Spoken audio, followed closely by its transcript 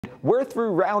We're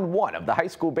through round one of the high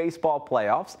school baseball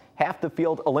playoffs. Half the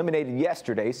field eliminated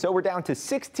yesterday, so we're down to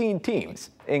 16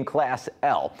 teams in Class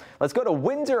L. Let's go to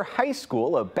Windsor High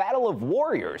School, a battle of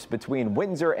warriors between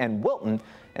Windsor and Wilton.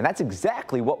 And that's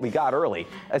exactly what we got early,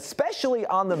 especially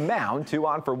on the mound. 2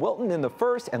 on for Wilton in the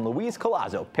first, and Luis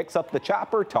Collazo picks up the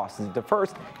chopper, tosses it to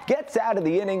first, gets out of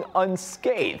the inning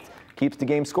unscathed. Keeps the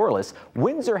game scoreless.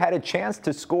 Windsor had a chance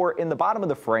to score in the bottom of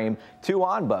the frame, 2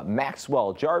 on, but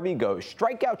Maxwell Jarvie goes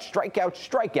strikeout, strikeout,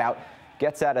 strikeout,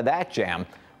 gets out of that jam.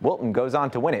 Wilton goes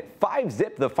on to win it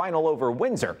 5-zip the final over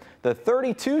Windsor, the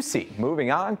 32 seed,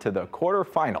 moving on to the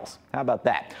quarterfinals. How about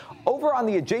that? Over on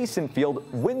the adjacent field,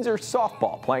 Windsor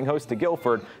softball playing host to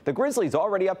Guilford. The Grizzlies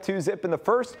already up 2-zip in the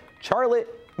first. Charlotte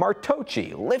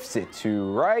Martocci lifts it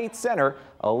to right center.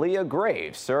 Aaliyah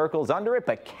Graves circles under it,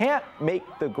 but can't make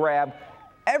the grab.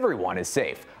 Everyone is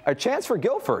safe. A chance for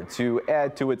Guilford to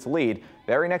add to its lead.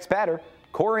 Very next batter,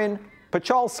 Corin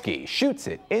Pachalski shoots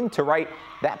it into right.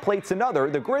 That plates another.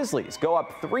 The Grizzlies go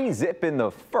up 3-zip in the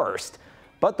first,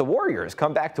 but the Warriors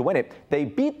come back to win it. They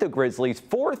beat the Grizzlies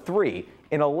 4-3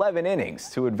 in 11 innings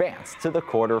to advance to the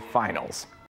quarterfinals.